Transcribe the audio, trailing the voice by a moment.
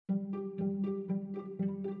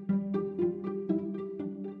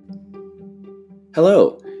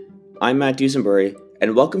Hello, I'm Matt Dusenbury,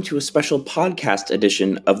 and welcome to a special podcast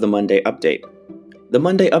edition of the Monday Update. The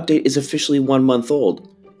Monday Update is officially 1 month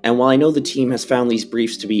old, and while I know the team has found these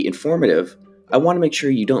briefs to be informative, I want to make sure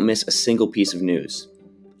you don't miss a single piece of news.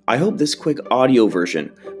 I hope this quick audio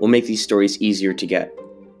version will make these stories easier to get.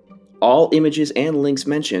 All images and links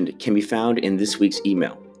mentioned can be found in this week's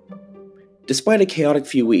email. Despite a chaotic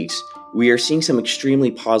few weeks, we are seeing some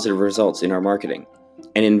extremely positive results in our marketing,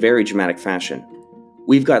 and in very dramatic fashion.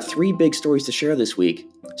 We've got 3 big stories to share this week,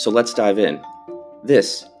 so let's dive in.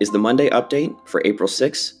 This is the Monday Update for April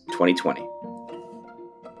 6, 2020.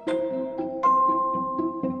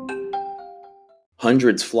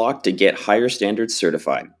 Hundreds flocked to get higher standards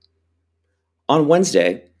certified. On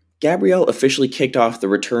Wednesday, Gabrielle officially kicked off the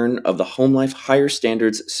return of the HomeLife Higher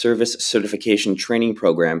Standards Service Certification Training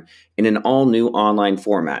Program in an all-new online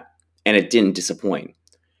format, and it didn't disappoint.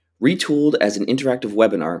 Retooled as an interactive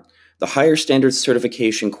webinar, the Higher Standards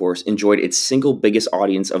Certification course enjoyed its single biggest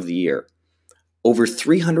audience of the year. Over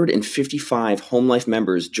 355 HomeLife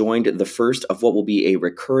members joined the first of what will be a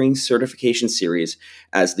recurring certification series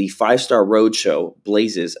as the 5-Star Roadshow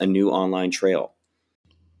blazes a new online trail.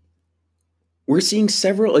 We're seeing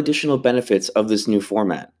several additional benefits of this new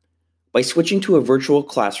format. By switching to a virtual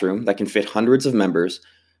classroom that can fit hundreds of members,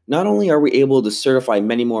 not only are we able to certify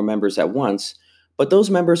many more members at once, but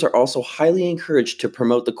those members are also highly encouraged to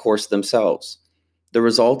promote the course themselves. The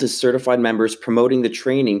result is certified members promoting the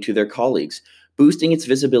training to their colleagues, boosting its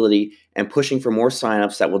visibility and pushing for more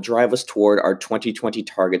signups that will drive us toward our 2020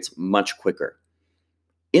 targets much quicker.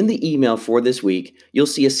 In the email for this week, you'll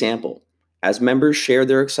see a sample, as members share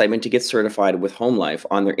their excitement to get certified with HomeLife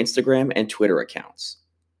on their Instagram and Twitter accounts.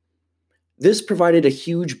 This provided a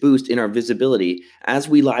huge boost in our visibility as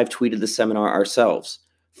we live tweeted the seminar ourselves,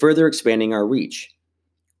 further expanding our reach.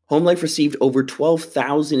 HomeLife received over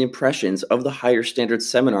 12,000 impressions of the Higher Standards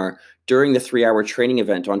seminar during the 3-hour training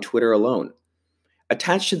event on Twitter alone.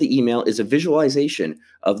 Attached to the email is a visualization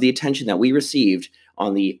of the attention that we received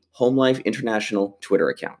on the HomeLife International Twitter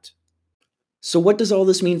account. So what does all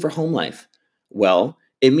this mean for HomeLife? Well,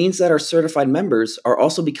 it means that our certified members are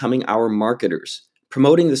also becoming our marketers,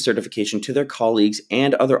 promoting the certification to their colleagues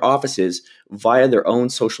and other offices via their own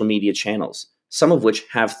social media channels, some of which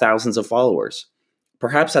have thousands of followers.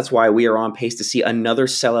 Perhaps that's why we are on pace to see another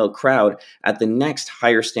sellout crowd at the next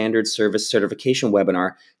Higher Standards Service Certification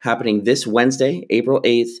webinar happening this Wednesday, April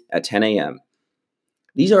 8th at 10 a.m.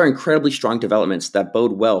 These are incredibly strong developments that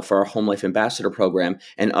bode well for our HomeLife Ambassador program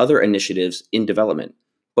and other initiatives in development,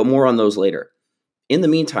 but more on those later. In the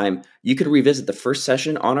meantime, you could revisit the first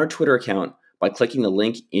session on our Twitter account by clicking the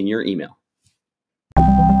link in your email.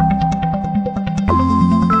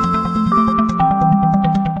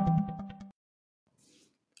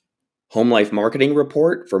 HomeLife Marketing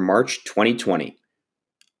Report for March 2020.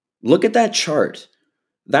 Look at that chart.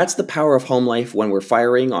 That's the power of HomeLife when we're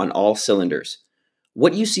firing on all cylinders.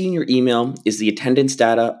 What you see in your email is the attendance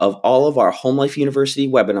data of all of our HomeLife University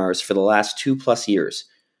webinars for the last 2+ years.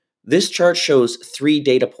 This chart shows 3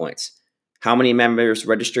 data points: how many members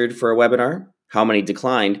registered for a webinar, how many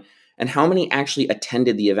declined, and how many actually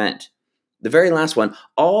attended the event. The very last one,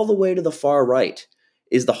 all the way to the far right,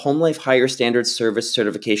 is the HomeLife Higher Standards Service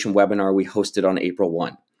Certification webinar we hosted on April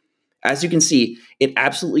 1. As you can see, it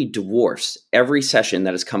absolutely dwarfs every session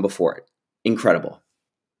that has come before it. Incredible.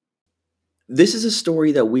 This is a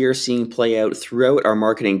story that we are seeing play out throughout our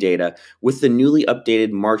marketing data with the newly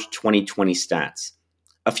updated March 2020 stats.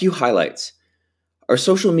 A few highlights. Our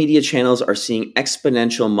social media channels are seeing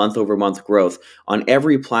exponential month-over-month growth on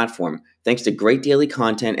every platform thanks to great daily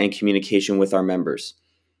content and communication with our members.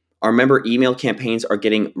 Our member email campaigns are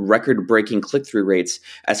getting record-breaking click-through rates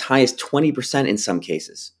as high as 20% in some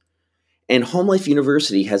cases. And HomeLife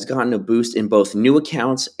University has gotten a boost in both new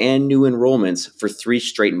accounts and new enrollments for 3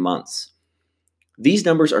 straight months. These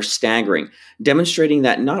numbers are staggering, demonstrating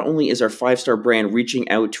that not only is our 5-star brand reaching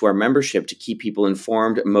out to our membership to keep people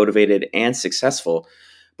informed, motivated, and successful,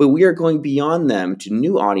 but we are going beyond them to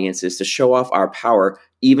new audiences to show off our power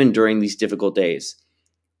even during these difficult days.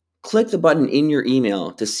 Click the button in your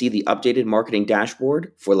email to see the updated marketing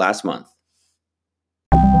dashboard for last month.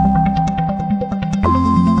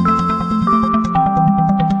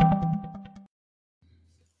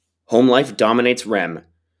 HomeLife dominates REM.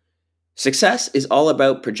 Success is all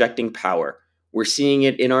about projecting power. We're seeing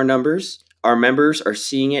it in our numbers. Our members are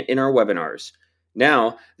seeing it in our webinars.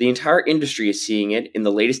 Now, the entire industry is seeing it in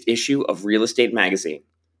the latest issue of Real Estate Magazine.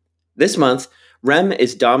 This month, REM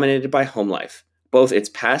is dominated by HomeLife, both its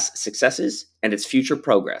past successes and its future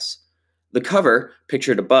progress. The cover,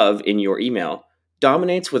 pictured above in your email,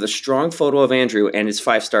 dominates with a strong photo of Andrew and his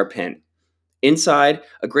 5-star pin. Inside,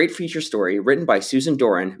 a great feature story written by Susan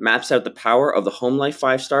Doran maps out the power of the Home Life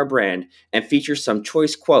 5-star brand and features some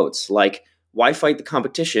choice quotes like, "Why fight the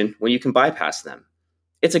competition when you can bypass them?"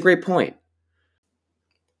 It's a great point.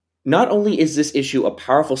 Not only is this issue a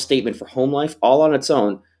powerful statement for home life all on its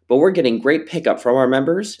own, but we're getting great pickup from our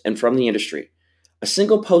members and from the industry. A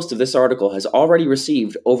single post of this article has already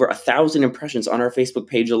received over 1,000 impressions on our Facebook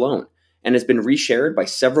page alone and has been reshared by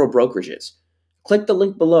several brokerages. Click the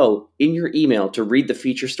link below in your email to read the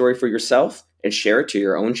feature story for yourself and share it to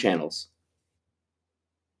your own channels.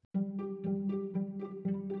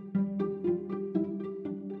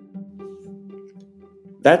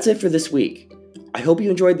 That's it for this week. I hope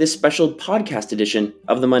you enjoyed this special podcast edition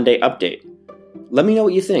of the Monday Update. Let me know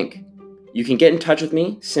what you think. You can get in touch with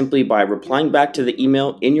me simply by replying back to the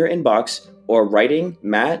email in your inbox or writing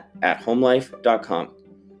matt@homelife.com.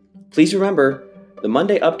 Please remember, the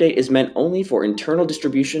Monday Update is meant only for internal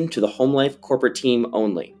distribution to the Home Life corporate team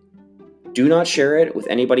only. Do not share it with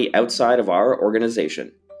anybody outside of our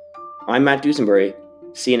organization. I'm Matt Dusenbury.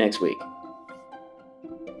 See you next week.